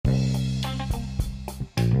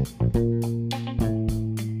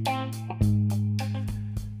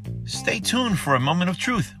Stay tuned for a moment of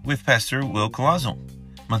truth with Pastor Will Collazo.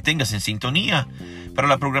 Manténgase en sintonía para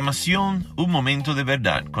la programación Un Momento de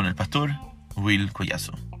Verdad con el Pastor Will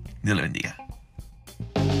Collazo. Dios le bendiga.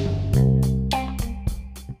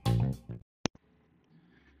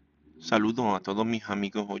 Saludos a todos mis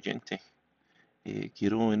amigos oyentes.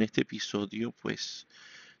 Quiero en este episodio pues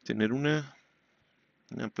tener una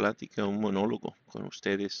plática, un monólogo con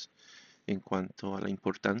ustedes en cuanto a la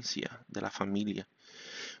importancia de la familia.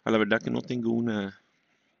 A la verdad que no tengo una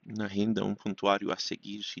agenda, un puntuario a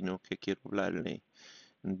seguir, sino que quiero hablarle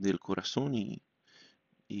del corazón y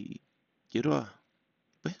quiero,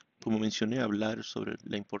 pues, como mencioné, hablar sobre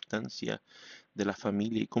la importancia de la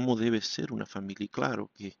familia y cómo debe ser una familia. Y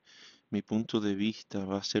claro que mi punto de vista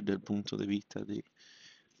va a ser del punto de vista de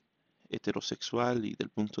heterosexual y del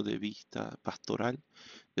punto de vista pastoral,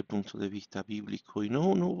 del punto de vista bíblico. Y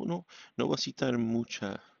no voy a citar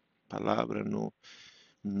muchas palabras,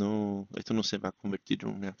 esto no se va a convertir en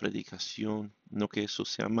una predicación, no que eso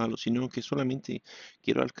sea malo, sino que solamente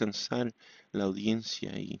quiero alcanzar la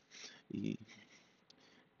audiencia y,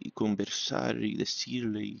 y conversar y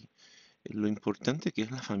decirle lo importante que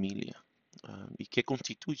es la familia. Y qué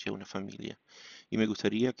constituye una familia. Y me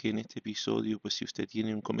gustaría que en este episodio, pues si usted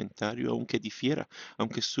tiene un comentario, aunque difiera,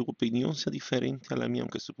 aunque su opinión sea diferente a la mía,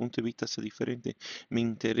 aunque su punto de vista sea diferente, me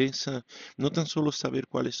interesa no tan solo saber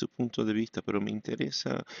cuál es su punto de vista, pero me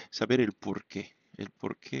interesa saber el por qué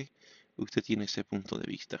usted tiene ese punto de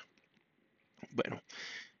vista. Bueno,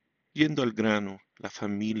 yendo al grano, la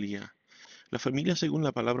familia, según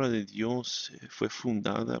la palabra de Dios, fue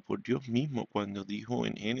fundada por Dios mismo cuando dijo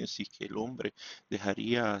en Génesis que el hombre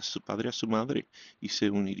dejaría a su padre, a su madre y se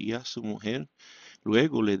uniría a su mujer.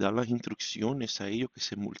 Luego le da las instrucciones a ellos que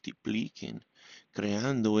se multipliquen,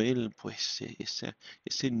 creando él pues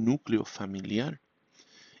ese núcleo familiar.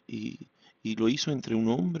 Y, y lo hizo entre un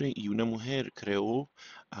hombre y una mujer. Creó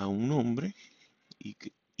a un hombre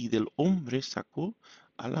y del hombre sacó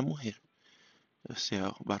a la mujer, o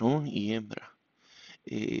sea, varón y hembra.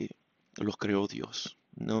 eh, los creó Dios.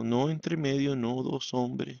 No entre medio, no dos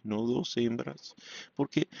hombres, no dos hembras,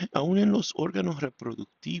 porque aún en los órganos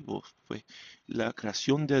reproductivos, pues la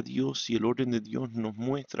creación de Dios y el orden de Dios nos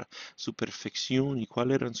muestra su perfección y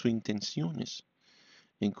cuáles eran sus intenciones.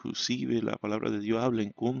 Inclusive la palabra de Dios habla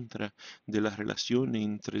en contra de las relaciones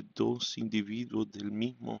entre dos individuos de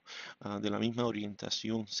la misma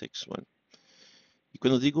orientación sexual. Y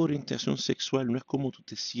cuando digo orientación sexual, no es cómo tú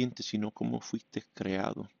te sientes, sino cómo fuiste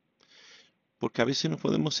creado. Porque a veces nos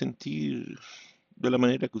podemos sentir de la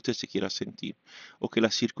manera que usted se quiera sentir, o que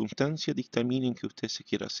las circunstancias dictaminen que usted se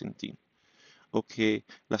quiera sentir, o que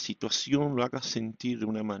la situación lo haga sentir de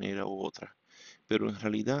una manera u otra. Pero en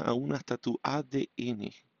realidad aún hasta tu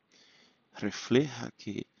ADN refleja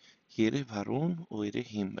que eres varón o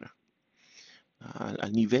eres hembra.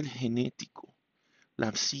 Al nivel genético,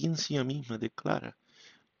 la ciencia misma declara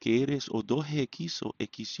que eres o 2X o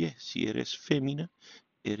XY. Si eres fémina,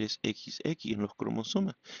 eres XX en los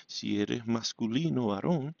cromosomas. Si eres masculino,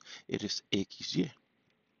 varón, eres XY.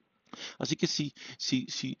 Así que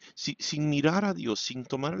sin mirar a Dios, sin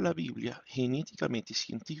tomar la Biblia, genéticamente,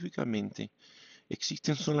 científicamente,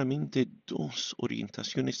 existen solamente dos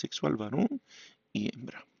orientaciones sexual, varón y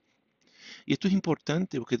hembra. Y esto es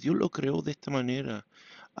importante porque Dios lo creó de esta manera,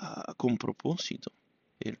 con propósito.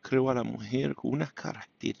 Él creó a la mujer con unas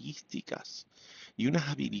características y unas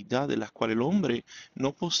habilidades las cuales el hombre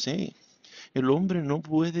no posee. El hombre no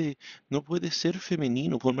puede ser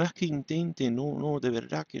femenino, por más que intente, no, de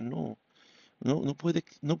verdad que no. No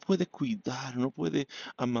puede cuidar, no puede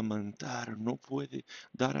amamantar, no puede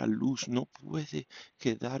dar a luz, no puede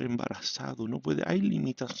quedar embarazado, no puede. Hay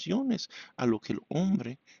limitaciones a lo que el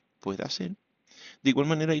hombre puede hacer. De igual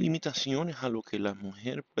manera hay limitaciones a lo que la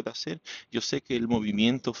mujer puede hacer. Yo sé que el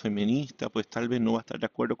movimiento feminista pues tal vez no va a estar de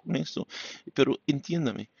acuerdo con eso, pero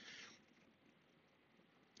entiéndame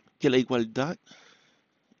que la igualdad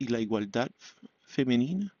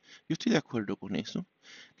femenina, yo estoy de acuerdo con eso,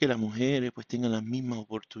 que las mujeres pues tengan las mismas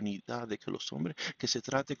oportunidades que los hombres, que se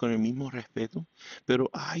trate con el mismo respeto, pero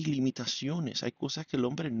hay limitaciones, hay cosas que el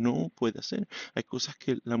hombre no puede hacer, hay cosas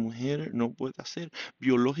que la mujer no puede hacer.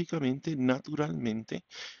 Biológicamente, naturalmente,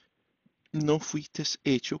 no fuiste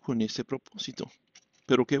hecho con ese propósito.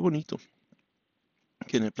 Pero qué bonito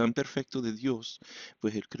que en el plan perfecto de Dios,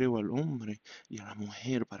 pues Él creó al hombre y a la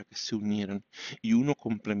mujer para que se unieran y uno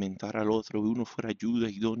complementara al otro, y uno fuera ayuda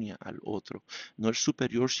idónea al otro. No el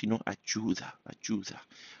superior, sino ayuda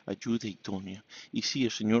idónea. Y sí,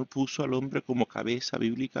 el Señor puso al hombre como cabeza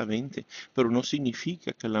bíblicamente, pero no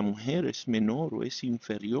significa que la mujer es menor o es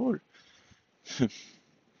inferior.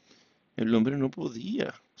 El hombre no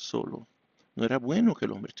podía solo. No era bueno que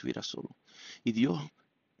el hombre estuviera solo. Y Dios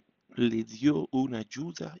le dio una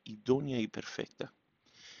ayuda idónea y perfecta.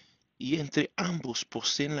 Y entre ambos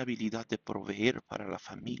poseen la habilidad de proveer para la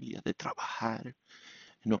familia, de trabajar.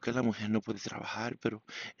 No que la mujer no puede trabajar, pero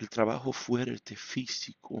el trabajo fuerte,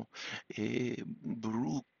 físico,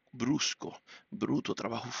 brusco, bruto,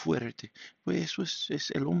 trabajo fuerte, pues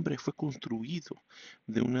eso el hombre fue construido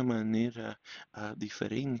de una manera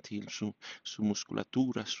diferente. Su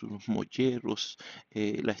musculatura, sus molleros,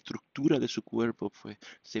 la estructura de su cuerpo, pues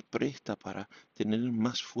se presta para tener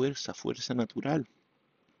más fuerza, fuerza natural.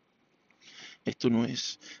 Esto no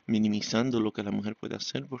es minimizando lo que la mujer puede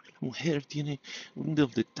hacer, porque la mujer tiene un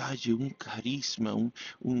detalle, un carisma,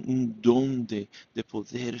 un don de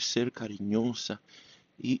poder ser cariñosa.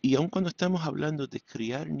 Y aun cuando estamos hablando de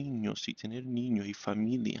criar niños y tener niños y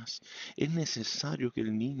familias, es necesario que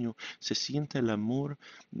el niño se sienta el amor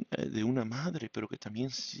de una madre, pero que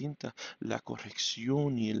también sienta la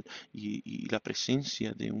corrección y la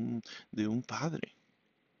presencia de un padre.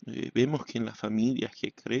 Vemos que en las familias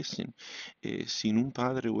que crecen sin un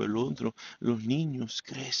padre o el otro, los niños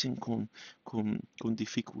crecen con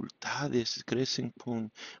dificultades, crecen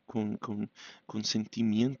con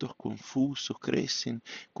sentimientos confusos, crecen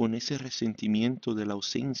con ese resentimiento de la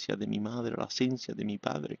ausencia de mi madre, la ausencia de mi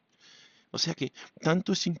padre. O sea que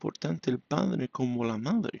tanto es importante el padre como la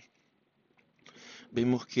madre.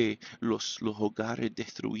 Vemos que los hogares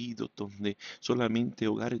destruidos, donde solamente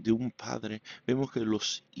hogares de un padre, vemos que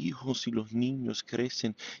los hijos y los niños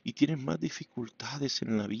crecen y tienen más dificultades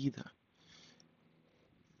en la vida.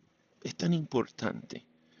 Es tan importante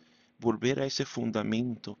volver a ese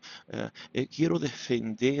fundamento. Quiero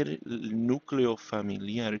defender el núcleo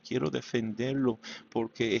familiar, quiero defenderlo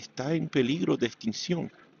porque está en peligro de extinción.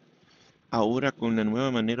 Ahora con la nueva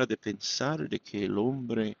manera de pensar de que el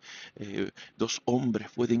hombre, dos hombres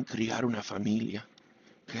pueden criar una familia,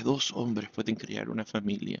 que dos hombres pueden criar una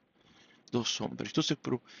familia, dos hombres. Entonces,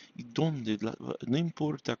 pero ¿y dónde? No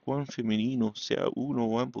importa cuán femenino sea uno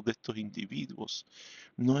o ambos de estos individuos,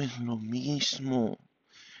 no es lo mismo.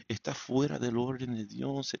 Está fuera del orden de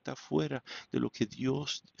Dios, está fuera de lo que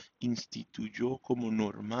Dios instituyó como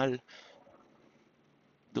normal.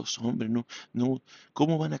 Dos hombres, no,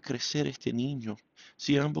 ¿cómo van a crecer este niño?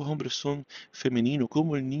 Si ambos hombres son femeninos,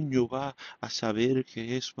 ¿cómo el niño va a saber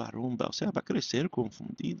que es varón? O sea, va a crecer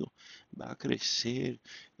confundido, va a crecer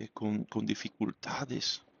con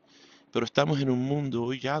dificultades. Pero estamos en un mundo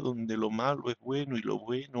hoy ya donde lo malo es bueno y lo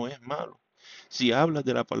bueno es malo. Si hablas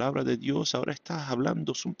de la palabra de Dios, ahora estás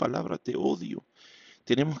hablando, son palabras de odio.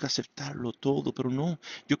 Tenemos que aceptarlo todo, pero no,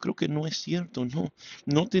 yo creo que no es cierto,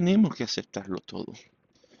 no tenemos que aceptarlo todo.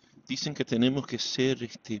 Dicen que tenemos que ser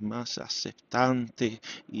más aceptantes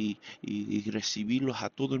y recibirlos a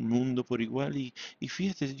todo el mundo por igual. Y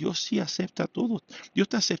fíjate, Dios sí acepta a todos. Dios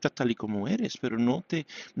te acepta tal y como eres, pero no te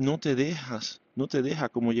dejas, no te deja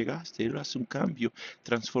como llegaste. Él hace un cambio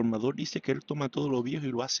transformador. Dice que Él toma todo lo viejo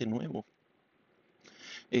y lo hace nuevo.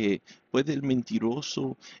 Eh, puede el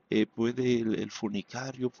mentiroso, puede el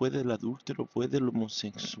fornicario, puede el adúltero, puede el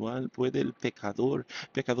homosexual, puede el pecador.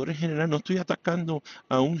 Pecador en general, no estoy atacando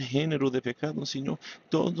a un género de pecado, sino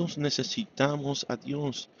todos necesitamos a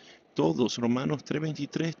Dios. Todos, Romanos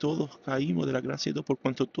 3:23, todos caímos de la gracia de Dios por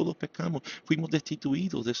cuanto todos pecamos, fuimos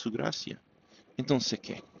destituidos de su gracia. Entonces,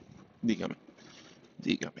 ¿qué? Dígame,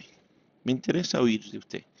 dígame. Me interesa oír de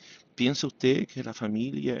usted. ¿Piensa usted que la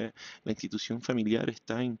familia, la institución familiar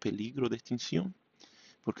está en peligro de extinción?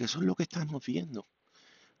 Porque eso es lo que estamos viendo.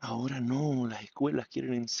 Ahora no, las escuelas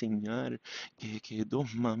quieren enseñar que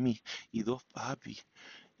dos mamis y dos papis.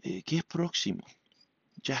 ¿Qué es próximo?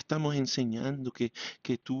 Ya estamos enseñando que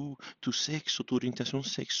tu sexo, tu orientación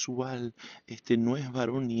sexual, no es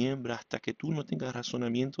varón ni hembra hasta que tú no tengas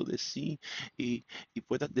razonamiento de sí y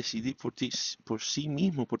puedas decidir por sí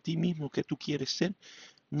mismo, por ti mismo qué tú quieres ser.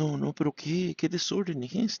 No, pero ¿qué desorden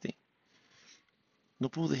es este? No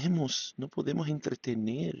podemos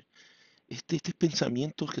entretener estos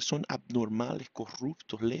pensamientos que son abnormales,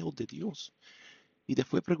 corruptos, lejos de Dios. Y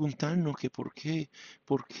después preguntarnos que por qué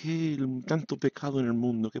tanto pecado en el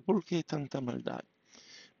mundo, que por qué tanta maldad,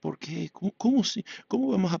 por qué,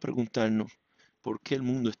 cómo vamos a preguntarnos por qué el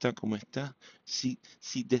mundo está como está, si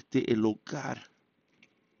desde el hogar,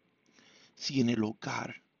 Si en el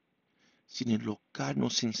hogar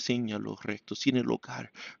nos enseña lo recto, si en el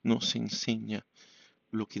hogar nos enseña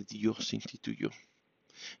lo que Dios instituyó.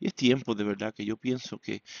 Y es tiempo de verdad que yo pienso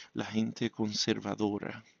que la gente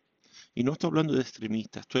conservadora, y no estoy hablando de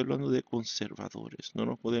extremistas, estoy hablando de conservadores, no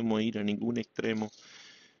nos podemos ir a ningún extremo,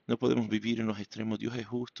 no podemos vivir en los extremos. Dios es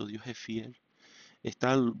justo, Dios es fiel,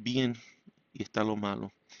 está el bien y está lo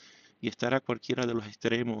malo, y estar a cualquiera de los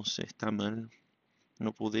extremos está mal.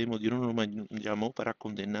 No podemos, Dios no nos llamó para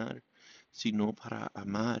condenar, sino para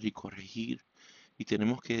amar y corregir. Y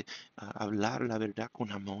tenemos que hablar la verdad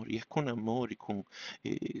con amor. Y es con amor y con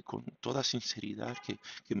toda sinceridad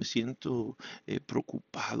que me siento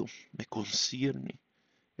preocupado. Me concierne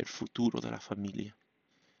el futuro de la familia.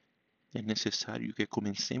 Es necesario que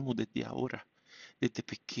comencemos desde ahora, desde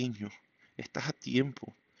pequeño. Estás a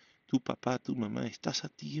tiempo. Tu papá, tu mamá, estás a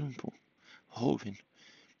tiempo, joven,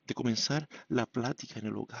 de comenzar la plática en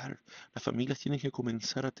el hogar. Las familias tienen que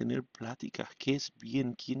comenzar a tener pláticas. ¿Qué es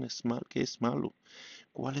bien? ¿Quién es mal? ¿Qué es malo?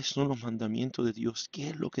 ¿Cuáles son los mandamientos de Dios? ¿Qué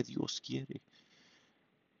es lo que Dios quiere?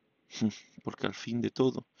 Porque al fin de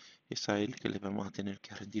todo es a Él que le vamos a tener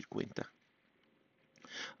que rendir cuenta.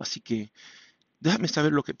 Así que déjame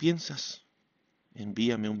saber lo que piensas.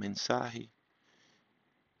 Envíame un mensaje.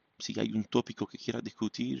 Si hay un tópico que quieras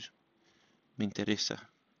discutir, me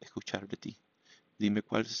interesa escuchar de ti. Dime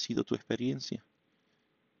cuál ha sido tu experiencia.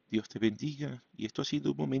 Dios te bendiga, y esto ha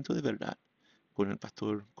sido un momento de verdad con el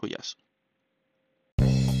pastor Collazo.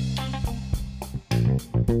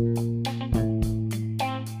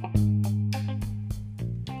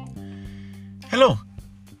 Hello.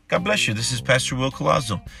 God bless you. This is Pastor Will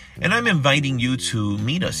Collazo, and I'm inviting you to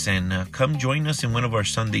meet us and come join us in one of our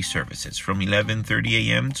Sunday services from 11:30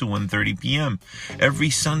 a.m. to 1:30 p.m.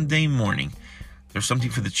 every Sunday morning. There's something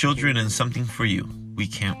for the children and something for you. We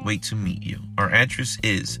can't wait to meet you. Our address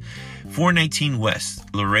is 419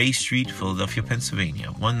 West Luray Street, Philadelphia,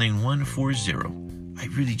 Pennsylvania, 19140. I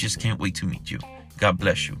really just can't wait to meet you. God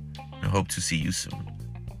bless you, and I hope to see you soon.